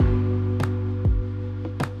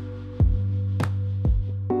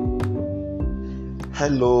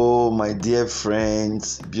Hello, my dear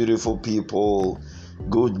friends, beautiful people.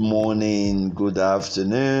 Good morning, good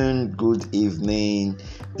afternoon, good evening,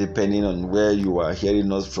 depending on where you are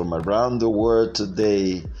hearing us from around the world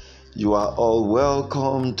today. You are all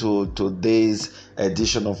welcome to today's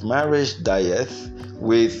edition of Marriage Diet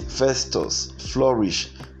with Festus Flourish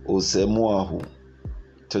Osemuahu.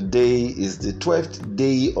 Today is the 12th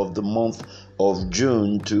day of the month of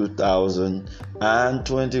June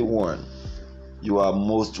 2021. You are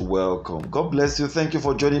most welcome. God bless you. Thank you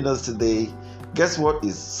for joining us today. Guess what?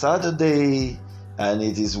 It's Saturday and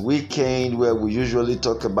it is weekend where we usually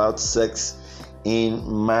talk about sex in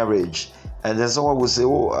marriage. And then someone will say,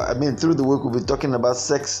 through the week we'll be talking about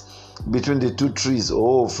sex between the two trees.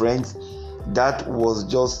 Oh, friends, that was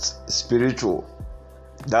just spiritual.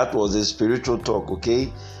 That was a spiritual talk,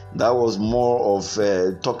 okay? That was more of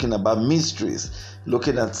talking about mysteries,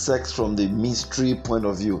 looking at sex from the mystery point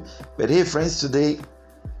of view. But hey, friends, today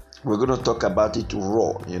we're going to talk about it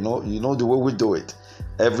raw. You know the way we do it.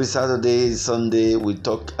 Every Saturday, Sunday, we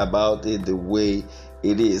talk about it the way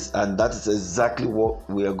it is, and that is exactly what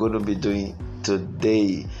we are going to be doing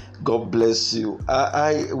today. God bless you.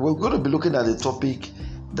 We're going to be looking at a topic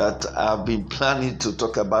that I've been planning to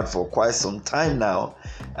talk about for quite some time now.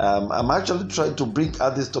 I'm actually trying to bring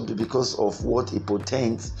out this topic because of what it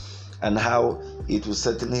pertains and how it will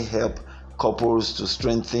certainly help couples to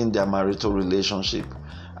strengthen their marital relationship.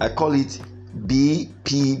 I call it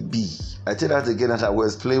BPB. I tell that again and I will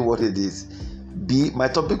explain what it is. My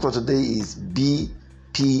topic for today is BPB.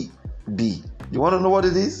 You want to know what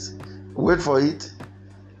it is? Wait for it.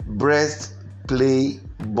 Breast play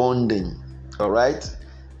bonding. All right?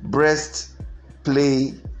 Breast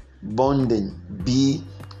play bonding,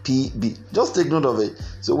 BPB. Just take note of it.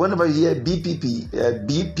 So whenever you hear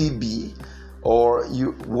BPB, or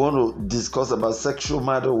you want to discuss about sexual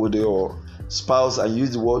matter with your spouse and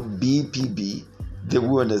use the word BPB, they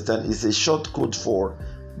will understand it's a short code for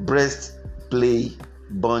breast play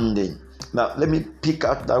bonding. Now let me pick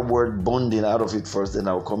out that word bonding out of it first, then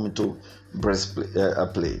I'll come into breast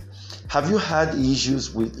play. Have you had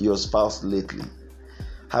issues with your spouse lately?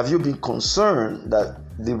 Have you been concerned that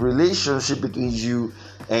the relationship between you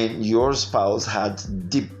and your spouse had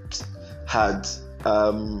dipped, had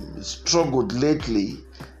struggled lately,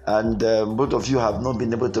 and both of you have not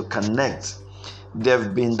been able to connect? There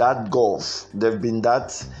have been that gulf. There have been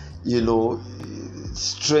that,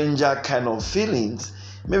 stranger kind of feelings.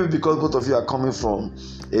 Maybe because both of you are coming from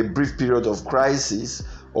a brief period of crisis,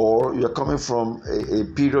 or you're coming from a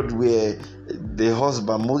period where the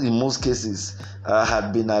husband, in most cases,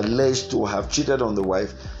 had been alleged to have cheated on the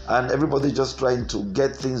wife, and everybody just trying to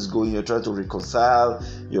get things going. You're trying to reconcile,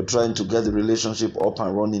 you're trying to get the relationship up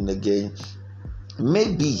and running again.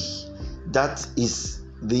 Maybe that is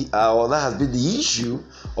or that has been the issue,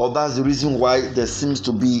 or that's the reason why there seems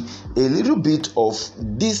to be a little bit of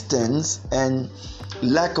distance and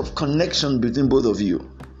lack of connection between both of you.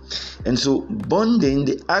 And so bonding,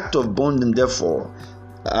 the act of bonding, therefore,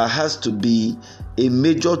 has to be a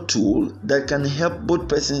major tool that can help both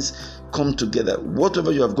persons come together.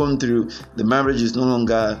 Whatever you have gone through, the marriage is no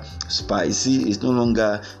longer spicy, it's no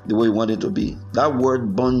longer the way you want it to be. That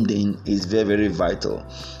word bonding is very, very vital.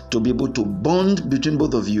 To be able to bond between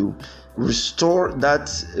both of you, restore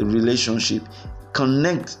that relationship,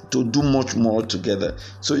 connect to do much more together.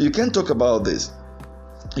 So you can talk about this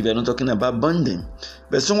if you're not talking about bonding.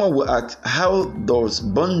 But someone will ask, how does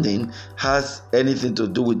bonding has anything to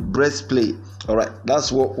do with breast play? All right,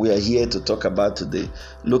 that's what we are here to talk about today,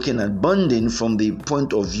 looking at bonding from the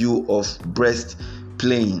point of view of breast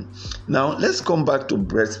playing. Now, let's come back to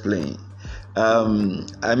breast playing.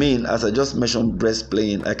 As I just mentioned, breast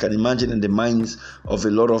playing, I can imagine in the minds of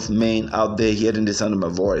a lot of men out there hearing the sound of my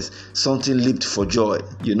voice, something leaped for joy.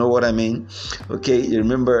 You know what I mean? Okay, you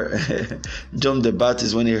remember John the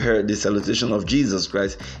Baptist, when he heard the salutation of Jesus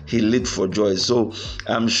Christ, he leaped for joy. So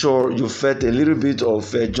I'm sure you felt a little bit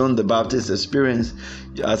of John the Baptist's experience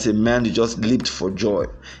as a man who just leaped for joy.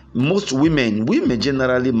 Most women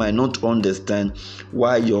generally might not understand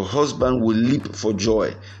why your husband will leap for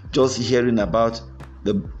joy just hearing about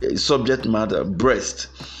the subject matter, breast,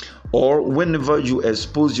 or whenever you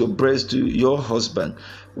expose your breast to your husband,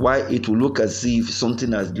 why it will look as if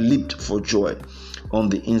something has leaped for joy on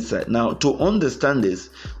the inside. Now, to understand this,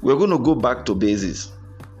 we're going to go back to basics.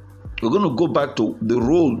 We're going to go back to the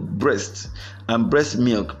role breast and breast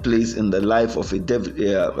milk plays in the life of a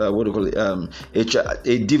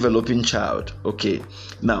developing child. Okay,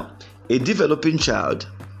 now a developing child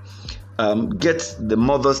gets the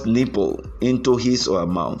mother's nipple into his or her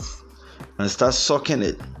mouth and starts sucking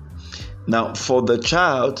it. Now, for the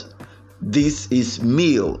child, this is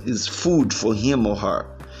meal, is food for him or her.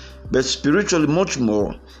 But spiritually, much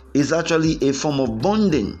more, is actually a form of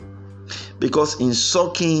bonding, because in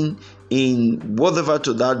sucking, in whatever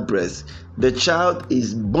to that breast, the child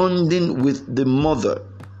is bonding with the mother.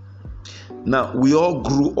 Now, we all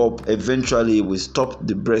grew up, eventually we stopped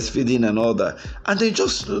the breastfeeding and all that, and they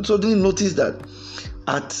just suddenly noticed that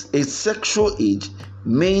at a sexual age,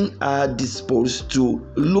 men are disposed to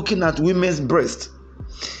looking at women's breasts.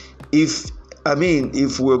 If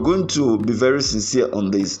we're going to be very sincere on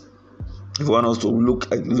this, if you want us to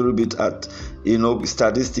look a little bit at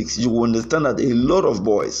statistics, you will understand that a lot of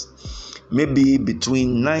boys, maybe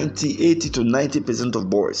between 80 to 90% of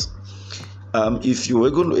boys, if you were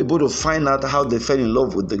able to find out how they fell in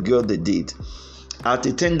love with the girl they date at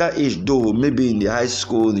a tender age, though maybe in the high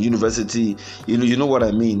school, the university, you know what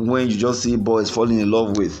I mean, when you just see boys falling in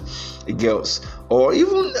love with girls, or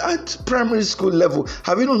even at primary school level.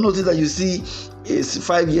 Have you not noticed that you see a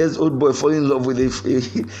 5 years old boy falling in love with a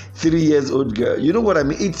 3 years old girl? You know what I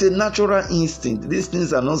mean? It's a natural instinct. These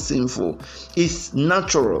things are not sinful. It's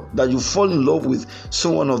natural that you fall in love with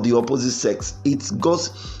someone of the opposite sex. It's God's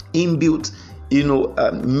inbuilt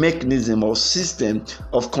mechanism or system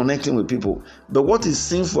of connecting with people. But what is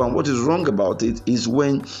sinful and what is wrong about it is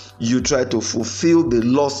when you try to fulfill the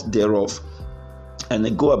lust thereof and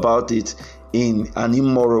then go about it in an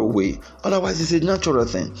immoral way. Otherwise, it's a natural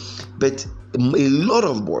thing. But a lot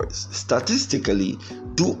of boys, statistically,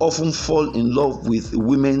 do often fall in love with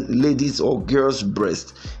women, ladies or girls'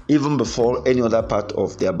 breasts even before any other part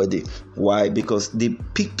of their body. Why? Because they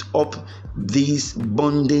picked up this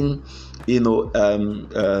bonding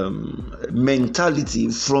mentality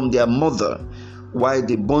from their mother. Why?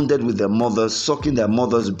 They bonded with their mother, sucking their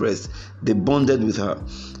mother's breast. They bonded with her.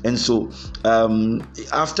 And so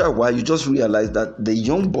after a while, you just realize that the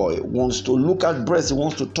young boy wants to look at breast, he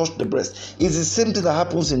wants to touch the breast. It's the same thing that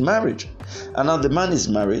happens in marriage. And now the man is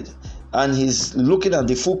married and he's looking at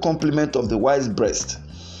the full complement of the wife's breast.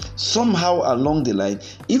 Somehow along the line,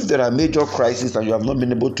 if there are major crises and you have not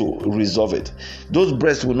been able to resolve it, those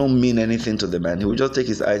breasts will not mean anything to the man. He will just take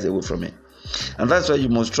his eyes away from it. And that's why you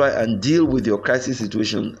must try and deal with your crisis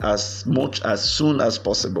situation as soon as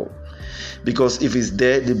possible. Because if it's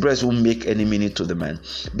there, the breast won't make any meaning to the man.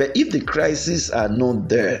 But if the crises are not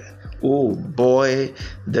there, oh boy,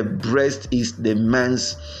 the breast is the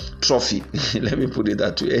man's trophy. Let me put it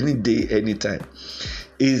that way. Any day, anytime.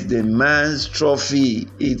 Is the man's trophy.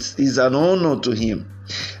 It's an honor to him.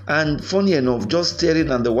 And funny enough, just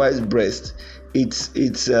staring at the wife's breast, it's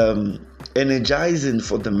energizing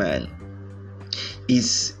for the man.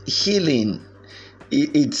 It's healing.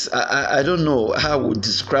 I don't know how I would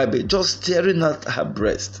describe it. Just staring at her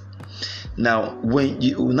breast. Now, when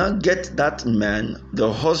you now get that man,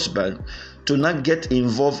 the husband, to not get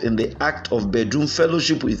involved in the act of bedroom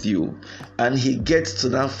fellowship with you, and he gets to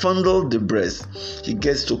now fondle the breast, he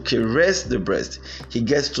gets to caress the breast, he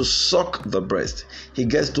gets to suck the breast, he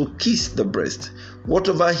gets to kiss the breast.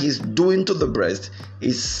 Whatever he's doing to the breast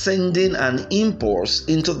is sending an impulse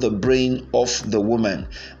into the brain of the woman,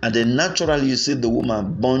 and then naturally you see the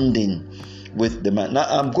woman bonding with the man. Now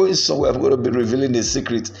I'm going somewhere. I'm going to be revealing a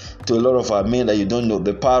secret to a lot of our men that you don't know,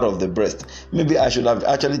 the power of the breast. Maybe I should have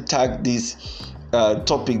actually tagged this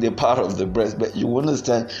topic, the power of the breast, but you will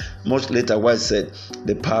understand much later why I said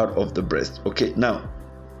the power of the breast. Okay, now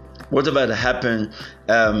whatever that happened,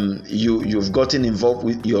 you've gotten involved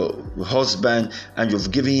with your husband and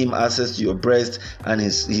you've given him access to your breast and he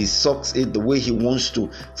sucks it the way he wants to.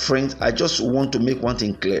 Friends, I just want to make one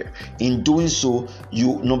thing clear. In doing so,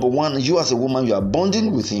 number one, you as a woman, you are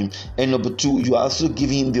bonding with him, and number two, you are also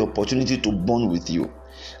giving him the opportunity to bond with you.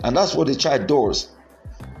 And that's what the child does.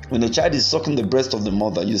 When the child is sucking the breast of the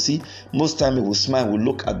mother, you see, most time it will smile, will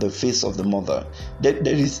look at the face of the mother. There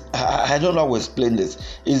is, I don't know how to explain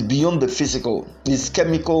this. It's beyond the physical. It's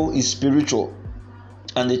chemical, it's spiritual.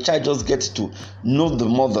 And the child just gets to know the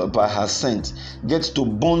mother by her scent, gets to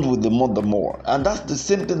bond with the mother more. And that's the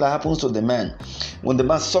same thing that happens to the man. When the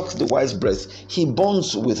man sucks the wife's breast, he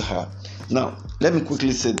bonds with her. Now, let me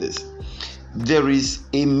quickly say this. There is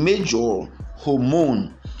a major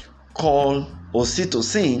hormone called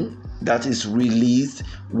oxytocin that is released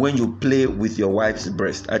when you play with your wife's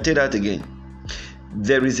breast. I tell that again.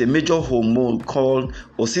 There is a major hormone called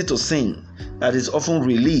oxytocin that is often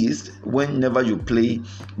released whenever you play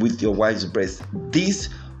with your wife's breast. This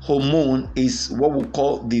hormone is what we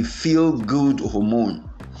call the feel-good hormone.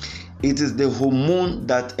 It is the hormone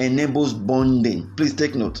that enables bonding. Please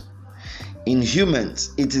take note. in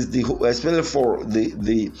humans, it is the, especially for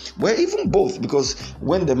the well, even both, because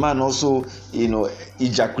when the man also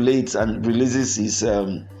ejaculates and releases his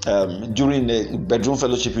during the bedroom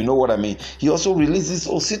fellowship, you know what I mean, he also releases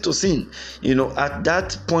oxytocin. At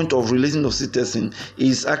that point of releasing oxytocin,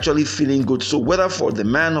 is actually feeling good. So whether for the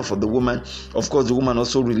man or for the woman, of course the woman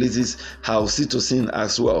also releases her oxytocin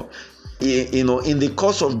as well. In the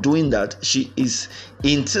course of doing that, she is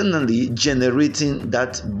internally generating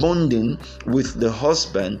that bonding with the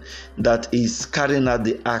husband that is carrying out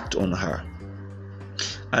the act on her.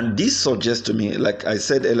 And this suggests to me, like I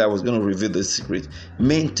said earlier, I was going to reveal the secret.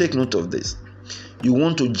 Take note of this. You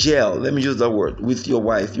want to gel, let me use that word, with your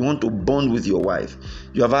wife. You want to bond with your wife.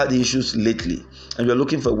 You have had issues lately and you're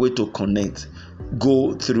looking for a way to connect.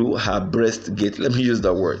 Go through her breast gate. Let me use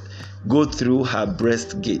that word. Go through her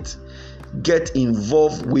breast gate. Get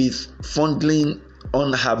involved with fondling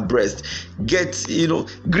on her breast. Greet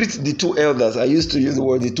the two elders. I used to use the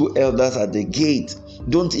word the two elders at the gate.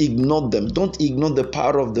 Don't ignore them. Don't ignore the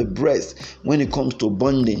power of the breast when it comes to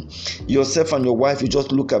bonding. Yourself and your wife, you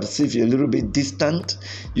just look as if you're a little bit distant.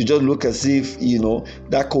 You just look as if,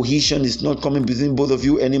 that cohesion is not coming between both of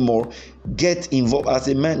you anymore. Get involved. As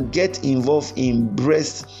a man, get involved in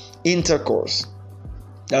breast intercourse.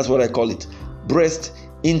 That's what I call it. Breast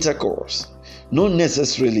intercourse. Not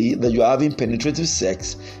necessarily that you're having penetrative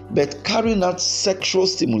sex, but carrying out sexual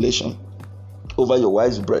stimulation over your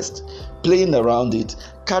wife's breast, playing around it,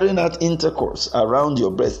 carrying out intercourse around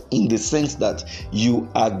your breast, in the sense that you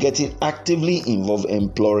are getting actively involved,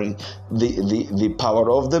 employing the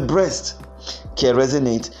power of the breast, caressing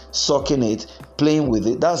it, sucking it, playing with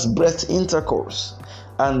it. That's breast intercourse.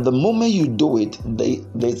 And the moment you do it,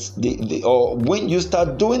 or when you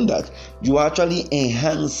start doing that, you are actually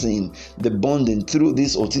enhancing the bonding through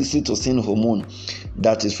this oxytocin hormone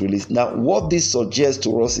that is released. Now, what this suggests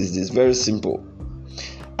to us is this: very simple.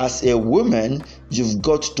 As a woman, you've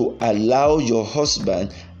got to allow your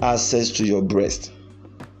husband access to your breast.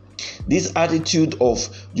 This attitude of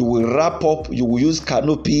you will wrap up, you will use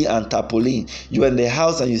canopy and tarpaulin, you're in the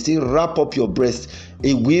house and you still wrap up your breast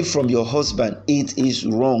away from your husband, it is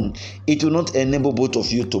wrong. It will not enable both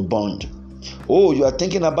of you to bond. Oh, you are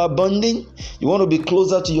thinking about bonding? You want to be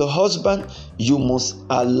closer to your husband? You must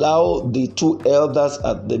allow the two elders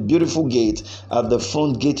at the beautiful gate, at the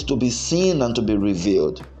front gate, to be seen and to be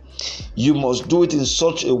revealed. You must do it in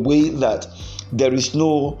such a way that there is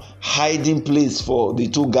no hiding place for the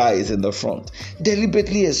two guys in the front.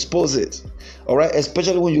 Deliberately expose it. All right,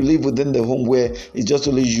 especially when you live within the home where it's just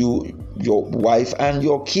only you, your wife, and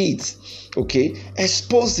your kids. Okay,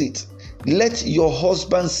 expose it. Let your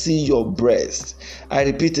husband see your breast. I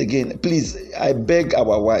repeat again, please, I beg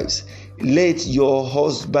our wives, let your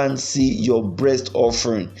husband see your breast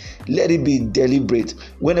offering. Let it be deliberate.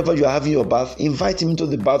 Whenever you are having your bath, invite him into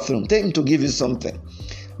the bathroom. Tell him to give you something.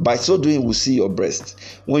 By so doing, we'll see your breast.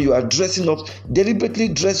 When you are dressing up, deliberately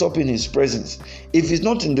dress up in his presence. If he's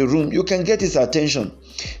not in the room, you can get his attention.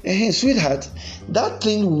 Hey, sweetheart, that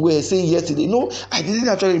thing we were saying yesterday, no, I didn't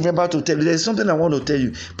actually remember to tell you. There's something I want to tell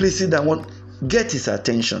you. Please sit down. Get his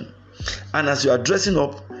attention. And as you are dressing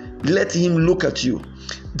up, let him look at you.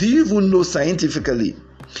 Do you even know scientifically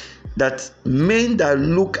that men that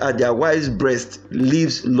look at their wife's breast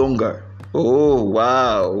lives longer? Oh,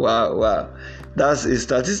 wow. That's a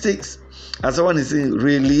statistics. And someone is saying,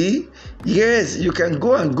 really? Yes, you can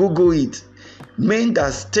go and Google it. Men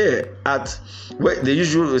that stare at, the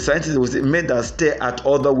usual scientists will say men that stare at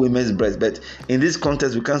other women's breasts, but in this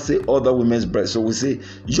context we can't say other women's breasts, so we say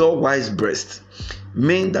your wife's breast.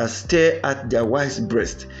 Men that stare at their wife's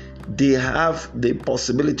breast, they have the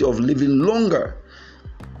possibility of living longer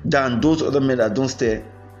than those other men that don't stare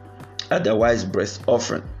at their wife's breast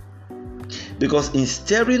often. Because in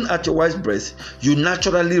staring at your wife's breast, you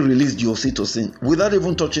naturally release the oxytocin without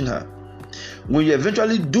even touching her. When you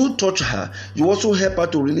eventually do touch her, you also help her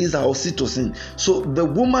to release her oxytocin. So the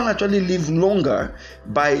woman actually lives longer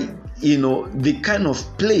by the kind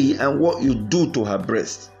of play and what you do to her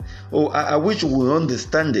breast. Oh, I wish you would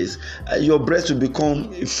understand this. Your breast will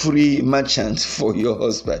become a free merchant for your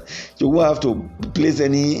husband. You won't have to place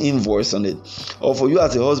any invoice on it. Or for you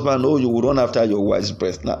as a husband, you will run after your wife's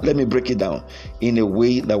breast. Now, let me break it down in a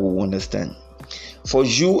way that we will understand. For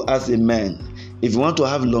you as a man, if you want to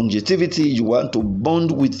have longevity, you want to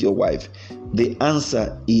bond with your wife, the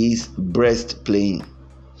answer is breast playing.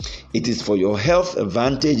 It is for your health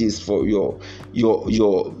advantage, it's for your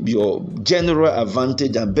general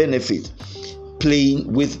advantage and benefit,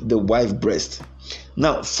 playing with the wife's breast.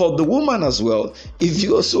 Now, for the woman as well, if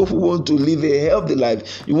you also want to live a healthy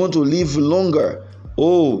life, you want to live longer,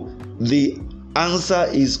 the answer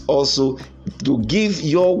is also to give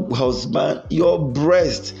your husband your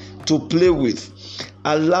breast to play with.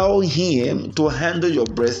 Allow him to handle your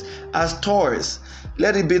breast as toys.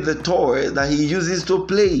 Let it be the toy that he uses to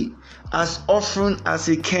play as often as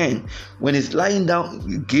he can. When he's lying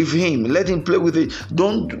down, give him, let him play with it.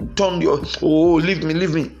 Don't turn your, oh, leave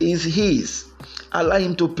me. It's his. Allow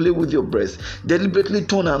him to play with your breast. Deliberately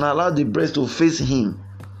turn and allow the breast to face him.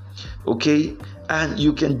 Okay? And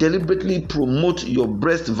you can deliberately promote your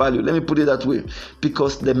breast value. Let me put it that way.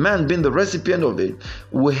 Because the man being the recipient of it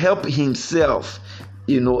will help himself,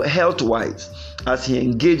 health-wise, as he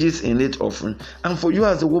engages in it often. And for you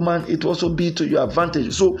as a woman, it will also be to your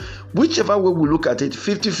advantage. So whichever way we look at it,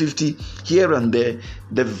 50-50 here and there,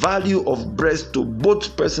 the value of breast to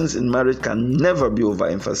both persons in marriage can never be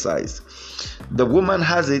overemphasized. The woman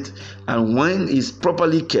has it, and when it's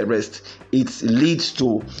properly caressed, it leads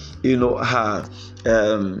to her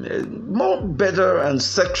more better and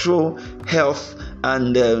sexual health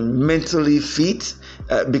and mentally fit,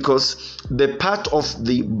 because the part of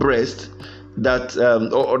the breast that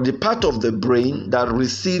or the part of the brain that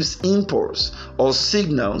receives impulse or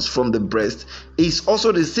signals from the breast is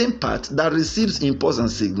also the same part that receives impulse and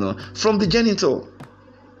signal from the genital.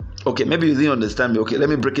 Okay, maybe you didn't understand me. Okay, let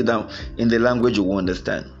me break it down in the language you will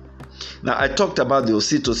understand. Now, I talked about the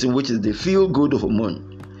oxytocin, which is the feel-good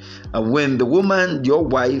hormone. And when the woman, your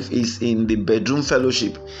wife, is in the bedroom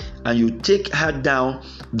fellowship and you take her down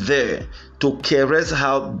there to caress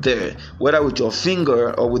her there, whether with your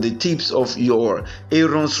finger or with the tips of your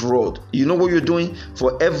Aaron's rod, you know what you're doing?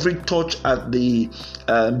 For every touch at the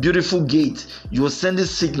beautiful gate, you will send a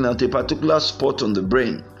signal to a particular spot on the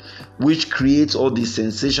brain, which creates all the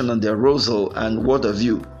sensation and the arousal and what have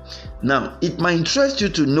you. Now, it might interest you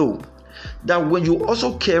to know that when you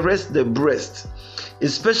also caress the breast,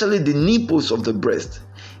 especially the nipples of the breast,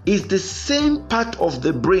 is the same part of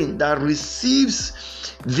the brain that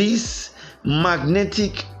receives this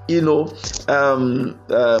magnetic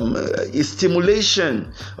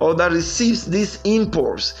stimulation, or that receives this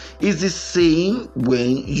impulse. Is the same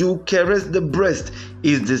when you caress the breast,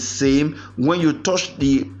 is the same when you touch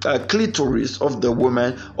the clitoris of the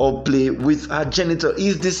woman or play with her genital,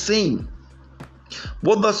 is the same.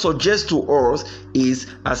 What that suggests to us is,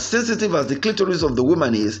 as sensitive as the clitoris of the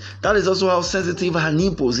woman is, that is also how sensitive her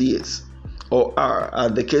nipples is, or are,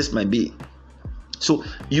 as the case might be. So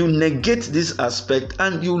you negate this aspect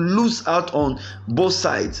and you lose out on both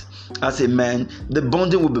sides. As a man, the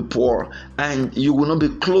bonding will be poor and you will not be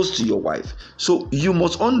close to your wife. So you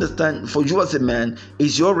must understand, for you as a man,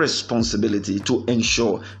 it's your responsibility to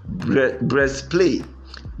ensure breast play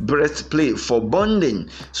for bonding.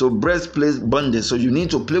 So breast play bonding. So you need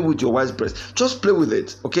to play with your wife's breast. Just play with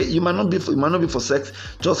it. Okay, it might not be for sex.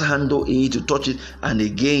 Just handle it, to touch it. And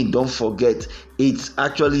again, don't forget, it's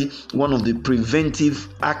actually one of the preventive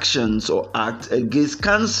actions or acts against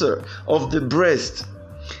cancer of the breast.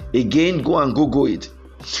 Again, go and Google it.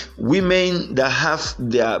 Women that have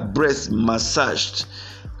their breasts massaged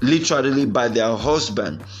literally by their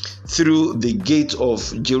husband through the gate of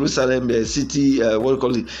Jerusalem city,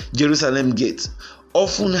 Jerusalem gate,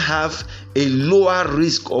 often have a lower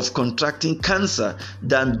risk of contracting cancer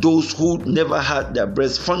than those who never had their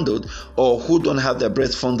breast fondled or who don't have their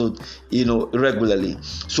breast fondled, regularly.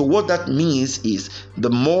 So what that means is, the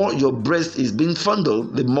more your breast is being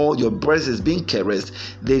fondled, the more your breast is being caressed,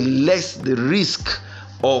 the less the risk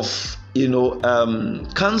of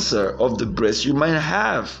cancer of the breast you might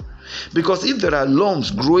have. Because if there are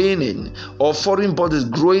lumps growing in or foreign bodies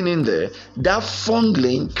growing in there, that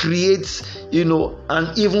fondling creates, an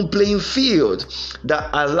even playing field that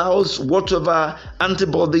allows whatever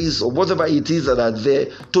antibodies or whatever it is that are there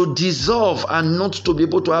to dissolve and not to be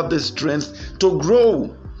able to have the strength to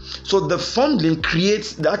grow. So the fondling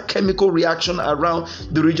creates that chemical reaction around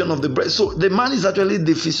the region of the breast. So the man is actually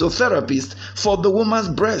the physiotherapist for the woman's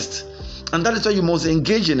breast. And that is why you must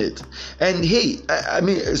engage in it. And hey,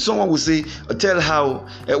 someone will say, tell how,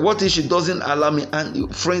 what if she doesn't allow me?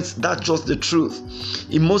 And friends, that's just the truth.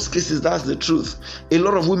 In most cases, that's the truth. A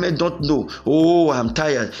lot of women don't know. Oh, I'm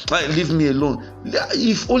tired. Leave me alone.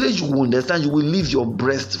 If only you understand, you will leave your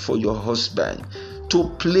breast for your husband to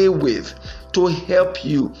play with, to help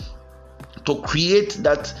you, to create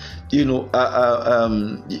that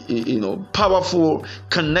powerful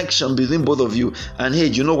connection between both of you. And hey,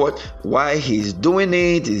 you know what? While he's doing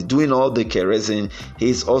it, he's doing all the caressing,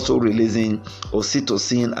 he's also releasing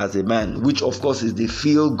oxytocin as a man, which of course is the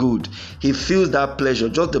feel good. He feels that pleasure,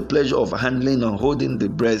 just the pleasure of handling and holding the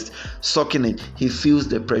breast, sucking it. He feels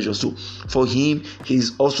the pleasure. So for him,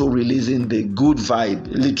 he's also releasing the good vibe,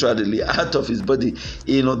 literally out of his body.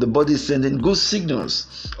 The body is sending good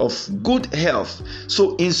signals of good health.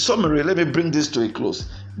 So in summary, let me bring this to a close.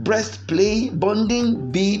 Breast play,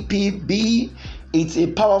 bonding, BPB, it's a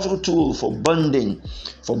powerful tool for bonding,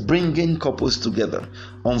 for bringing couples together.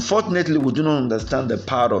 Unfortunately, we do not understand the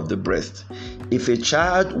power of the breast. If a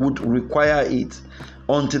child would require it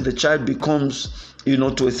until the child becomes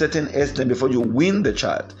to a certain extent before you win the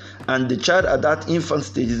child, and the child at that infant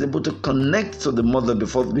stage is able to connect to the mother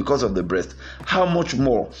because of the breast, how much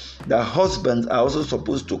more the husbands are also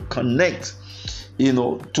supposed to connect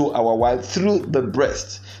to our wife through the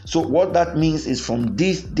breast. So what that means is, from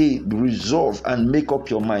this day, resolve and make up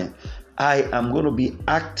your mind. I am going to be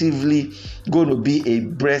actively going to be a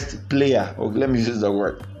breast player. Or let me use the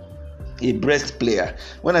word, a breast player.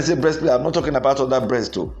 When I say breast player, I'm not talking about other breasts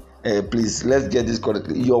too. Please, let's get this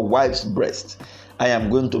correctly. Your wife's breast. I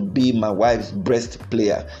am going to be my wife's breast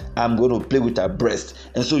player. I'm going to play with her breast.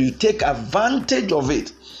 And so you take advantage of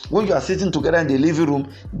it. When you are sitting together in the living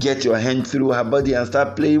room, get your hand through her body and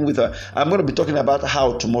start playing with her. I'm going to be talking about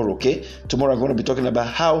how tomorrow, okay? Tomorrow I'm going to be talking about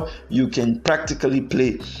how you can practically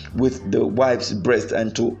play with the wife's breast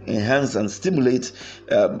and to enhance and stimulate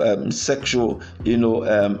sexual,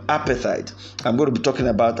 appetite. I'm going to be talking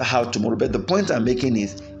about how tomorrow. But the point I'm making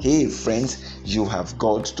is, hey friends, you have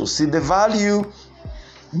got to see the value.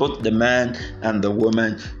 Both the man and the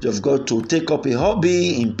woman, you've got to take up a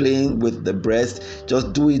hobby in playing with the breast.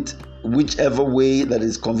 Just do it whichever way that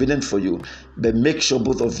is convenient for you, but make sure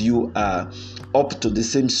both of you are up to the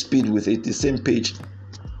same speed with it, the same page,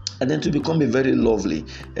 and then to become a very lovely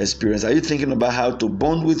experience. Are you thinking about how to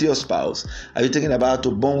bond with your spouse? Are you thinking about how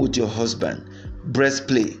to bond with your husband? Breast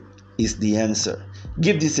play is the answer.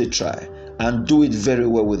 Give this a try and do it very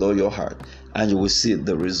well with all your heart, and you will see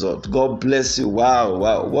the result. God bless you.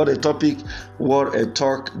 Wow, what a topic, what a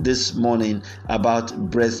talk this morning about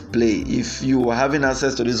breast play. If you are having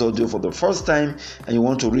access to this audio for the first time and you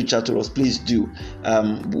want to reach out to us, please do.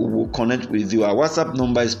 We will connect with you. Our WhatsApp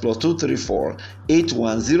number is +234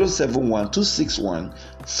 81071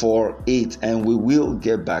 26148, and we will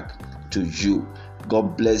get back to you.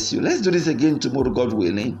 God bless you. Let's do this again tomorrow, God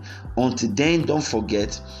willing. Until then, don't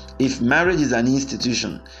forget, if marriage is an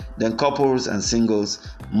institution, then couples and singles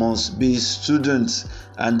must be students.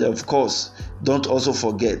 And of course, don't also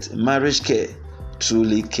forget, Marriage Care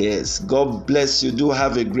truly cares. God bless you. Do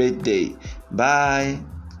have a great day. Bye.